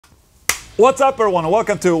What's up everyone and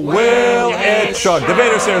welcome to Will It Chug, the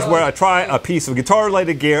video series where I try a piece of guitar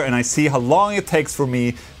related gear and I see how long it takes for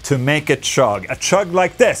me to make it chug. A chug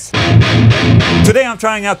like this. Today I'm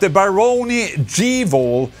trying out the Baroni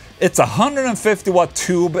Jeval. It's a 150 watt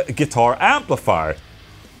tube guitar amplifier.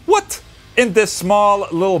 What? In this small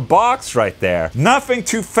little box right there. Nothing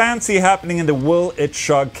too fancy happening in the Will It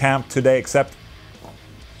Chug camp today except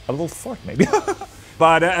a little fart maybe.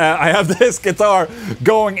 But I have this guitar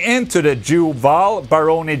going into the Jeval,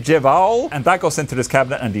 Baroni Jeval, and that goes into this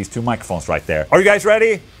cabinet and these two microphones right there. Are you guys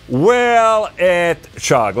ready? Will it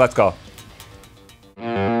chug? Let's go.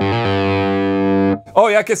 Oh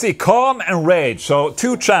yeah, I can see calm and rage, so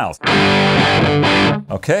two channels.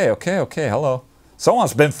 Okay, hello.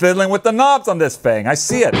 Someone's been fiddling with the knobs on this thing, I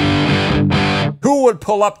see it. Who would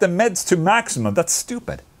pull up the mids to maximum? That's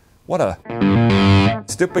stupid. What a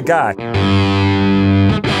stupid guy.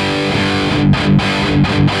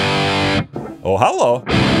 Oh, hello.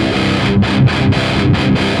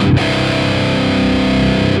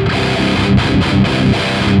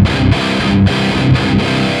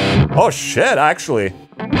 Oh shit, actually.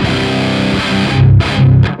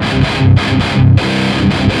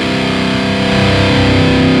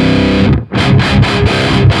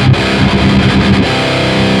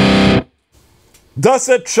 Does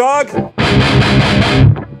it chug?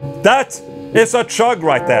 That is a chug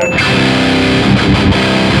right there.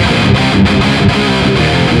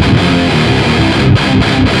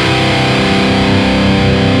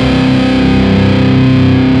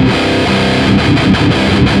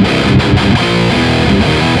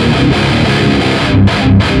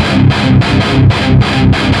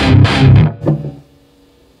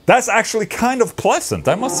 That's actually kind of pleasant,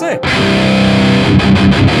 I must say.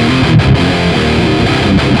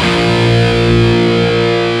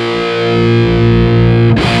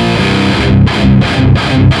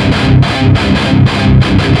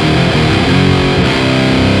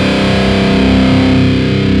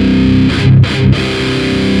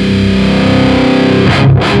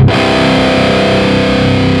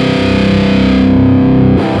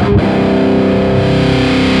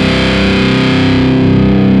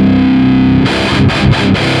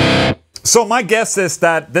 So my guess is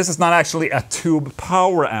that this is not actually a tube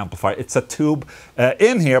power amplifier, it's a tube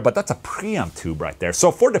in here, but that's a preamp tube right there.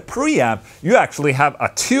 So for the preamp, you actually have a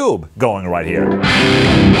tube going right here.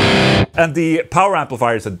 And the power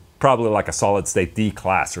amplifier is probably like a solid state D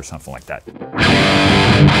class or something like that.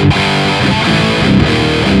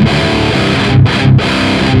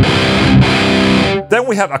 Then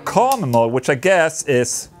we have a calm mode, which I guess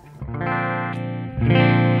is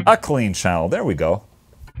a clean channel. There we go.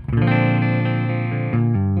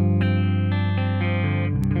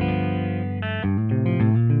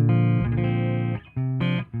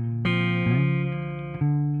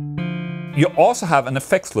 You also have an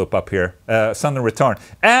effects loop up here, send and return,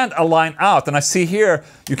 and a line out. And I see here,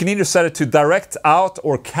 you can either set it to direct out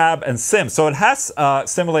or cab and sim. So it has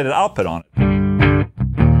simulated output on it.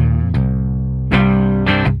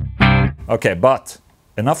 Okay, but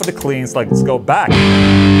enough of the cleans, like let's go back.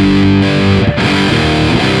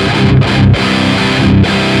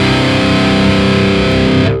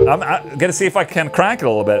 I'm gonna see if I can crank it a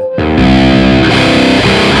little bit.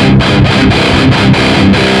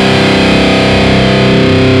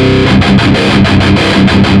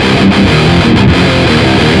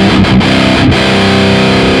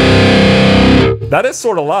 That is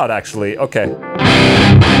sort of loud, actually. Okay.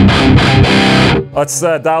 Let's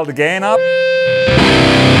dial the gain up.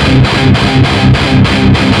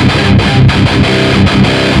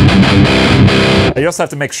 I just have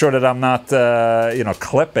to make sure that I'm not, you know,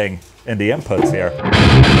 clipping in the inputs here.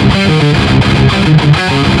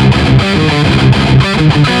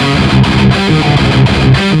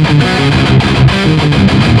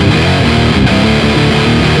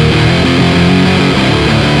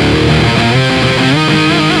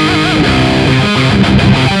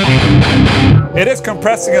 It is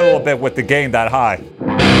compressing it a little bit with the gain that high.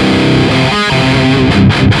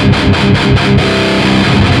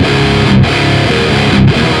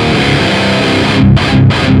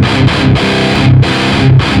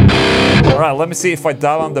 Alright, let me see if I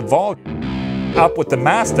dial on the volume up with the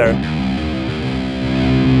master.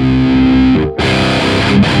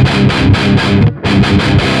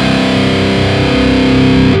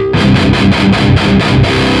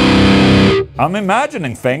 I'm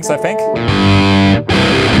imagining things, I think.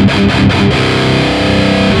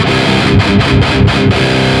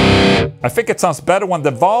 I think it sounds better when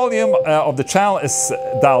the volume of the channel is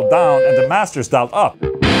dialed down and the master is dialed up.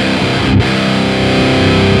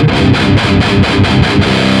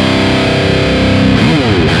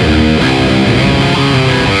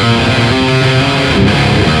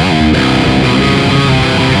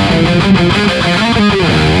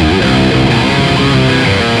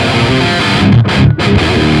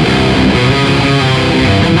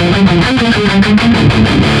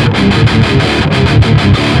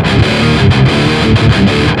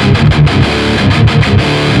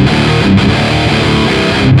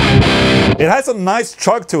 nice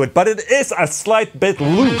chug to it, but it is a slight bit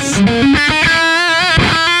loose.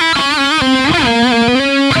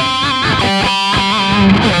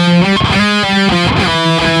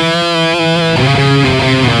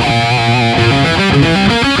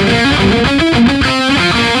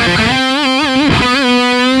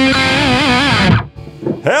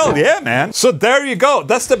 Hell yeah, man. So there you go.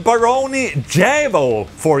 That's the Baroni Jeval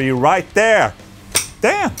for you right there.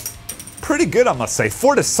 Damn. Pretty good, I must say.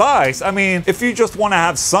 For the size, I mean, if you just want to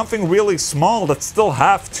have something really small that's still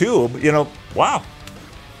half tube, you know, wow.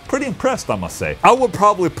 Pretty impressed, I must say. I would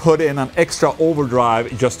probably put in an extra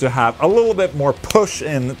overdrive just to have a little bit more push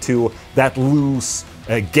into that loose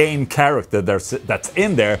game character that's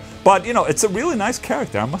in there. But, you know, it's a really nice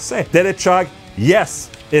character, I must say. Did it chug?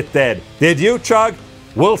 Yes, it did. Did you chug?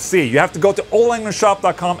 We'll see. You have to go to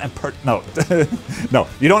allenglundshop.com and no, no,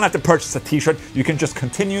 you don't have to purchase a t-shirt. You can just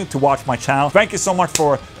continue to watch my channel. Thank you so much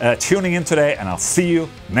for tuning in today, and I'll see you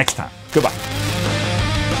next time. Goodbye.